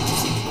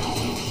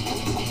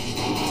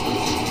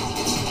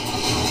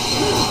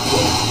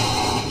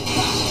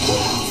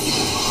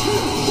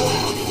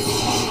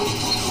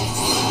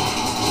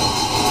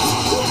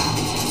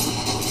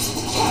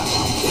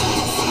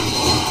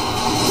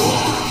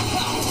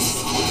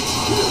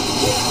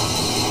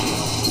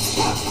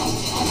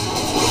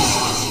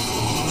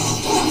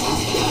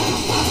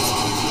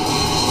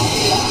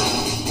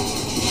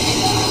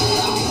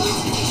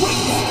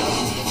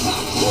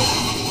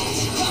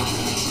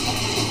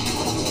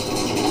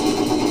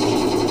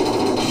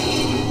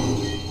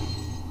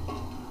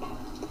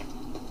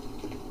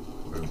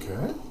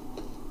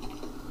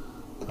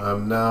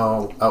 I'm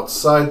now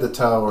outside the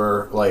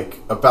tower,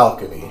 like a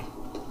balcony.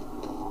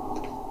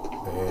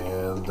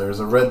 And there's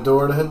a red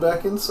door to head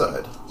back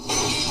inside.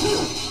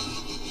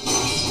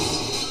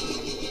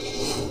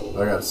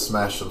 I gotta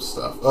smash some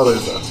stuff. Oh,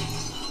 there's a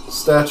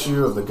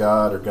statue of the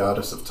god or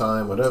goddess of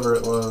time, whatever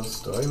it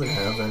was. Do I even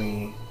have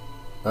any?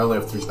 I only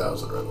have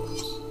 3,000 red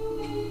ones.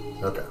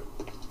 Okay.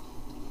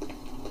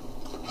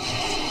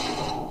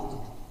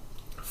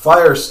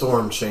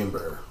 Firestorm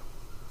Chamber.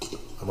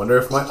 I wonder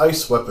if my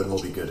ice weapon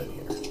will be good in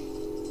here.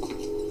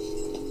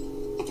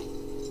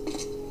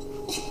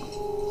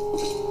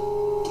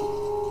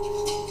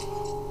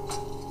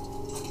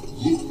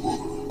 Look,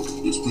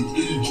 brother, It's been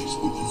ages,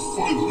 but we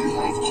finally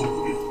have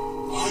company.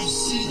 I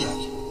see that.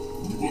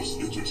 We must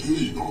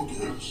entertain our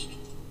guest.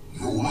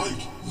 You're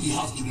right. We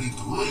have to be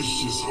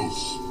gracious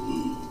hosts.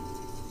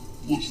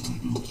 What should we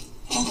do?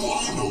 How do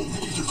I know? We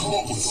need to come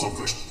up with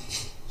something.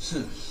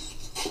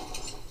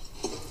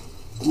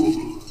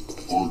 Brother,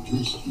 our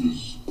guest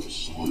is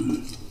Sai.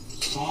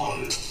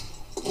 Sai?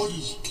 What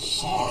is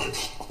Sai?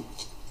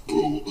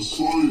 Well, a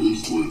Sai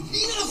is when...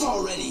 Enough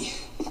already!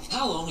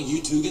 How long are you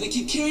two gonna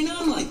keep carrying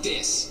on like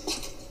this?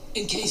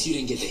 In case you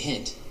didn't get the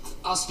hint,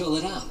 I'll spell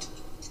it out.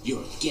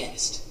 You're a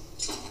guest.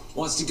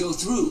 Wants to go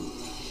through.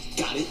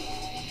 Got it?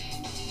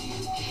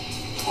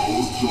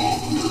 Our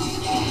job here is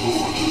to go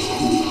on this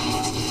tour.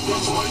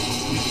 That's right.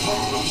 We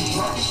can't let you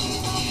pass.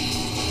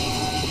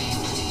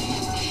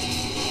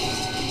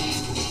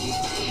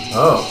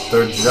 Oh,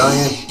 they're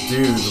giant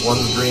dudes.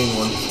 One's green,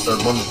 one's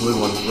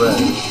blue, one's red.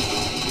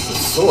 The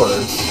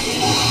swords,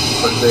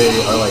 but they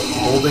are like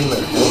holding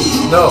their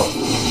heads. No,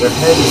 their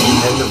head is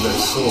the end of their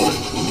sword.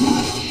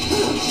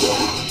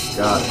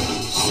 Got it.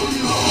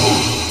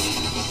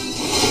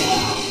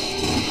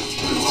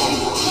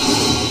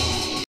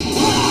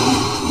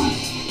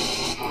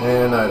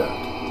 And I died.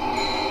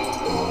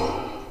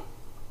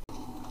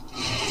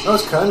 I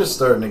was kind of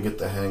starting to get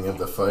the hang of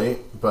the fight,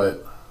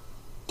 but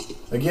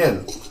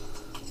again,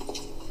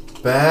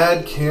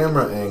 bad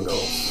camera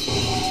angles.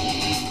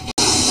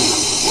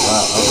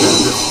 Wow, okay,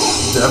 I'm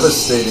just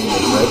devastating the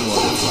red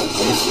one with my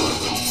ice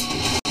weapon.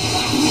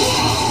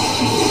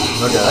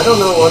 Okay, I don't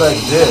know what I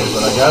did,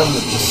 but I got him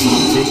to just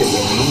take a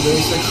aim,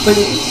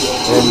 basically,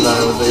 and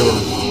I was able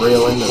to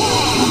rail into him.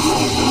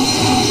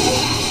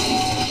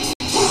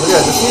 Okay,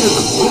 I defeated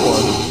the blue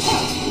one.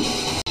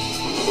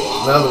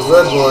 Now the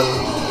red one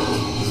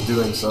is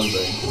doing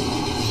something.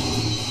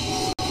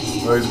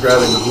 Oh, he's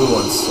grabbing the blue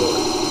one's sword.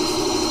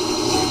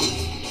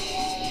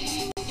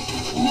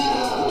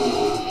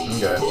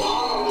 Okay.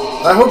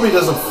 I hope he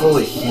doesn't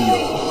fully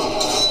heal.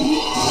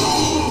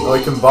 Oh,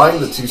 he combined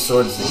the two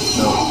swords.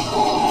 No.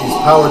 He's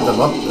powered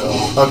them up,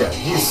 though. Okay,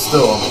 he's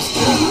still almost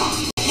dead.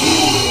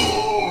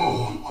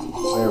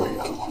 There we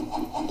go.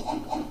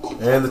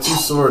 And the two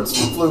swords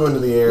flew into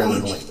the air and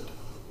then landed.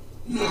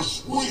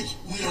 Yes, wait!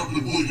 We have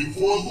been waiting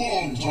for a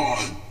long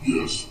time.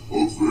 Yes,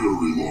 a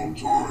very long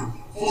time.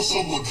 For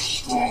someone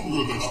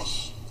stronger than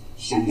us.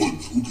 Someone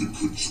who can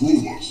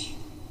control us.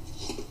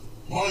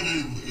 My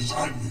name is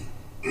Agni.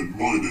 And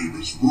my name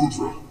is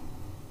Rudra.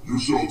 You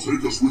shall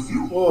take us with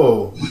you.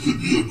 Whoa. We could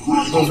be a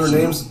great Those are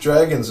names of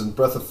dragons in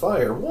Breath of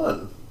Fire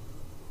 1.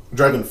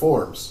 Dragon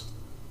forms.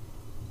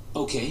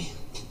 Okay,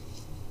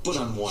 but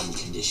on one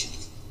condition.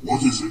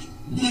 What is it?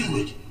 Name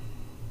it.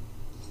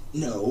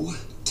 No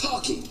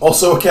talking.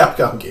 Also a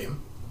Capcom game.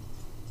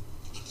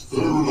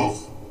 Fair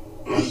enough.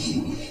 As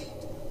you wish.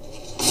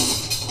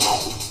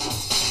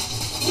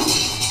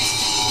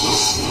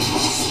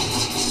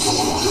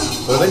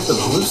 So I think the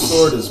blue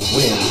sword is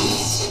wind,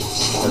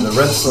 and the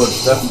red sword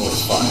is definitely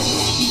fire.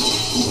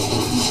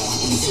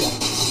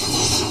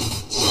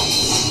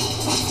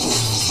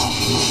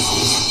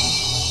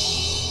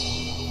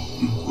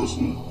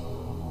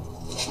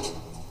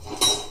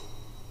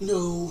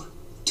 No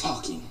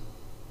talking.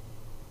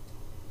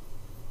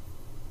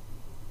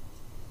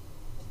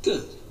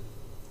 Good.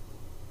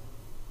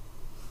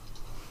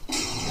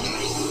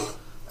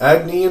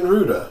 Agni and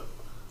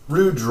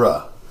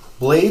Rudra.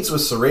 Blades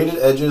with serrated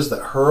edges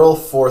that hurl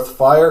forth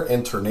fire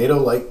and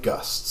tornado-like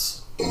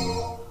gusts.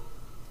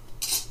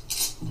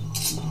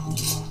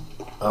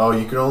 Oh,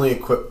 you can only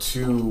equip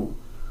 2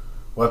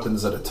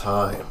 weapons at a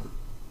time.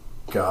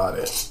 Got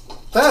it.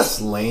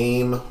 That's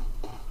lame.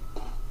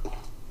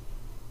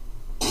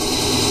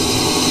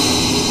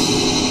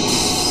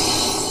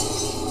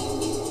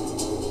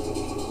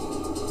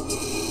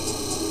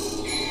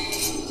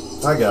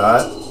 I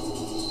got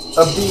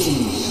a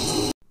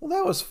bee. Well,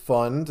 that was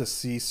fun to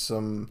see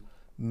some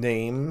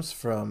names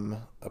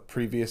from a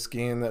previous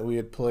game that we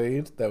had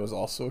played that was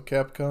also a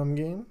Capcom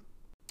game.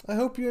 I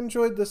hope you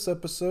enjoyed this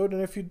episode,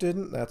 and if you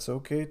didn't, that's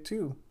okay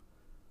too.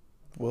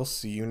 We'll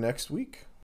see you next week.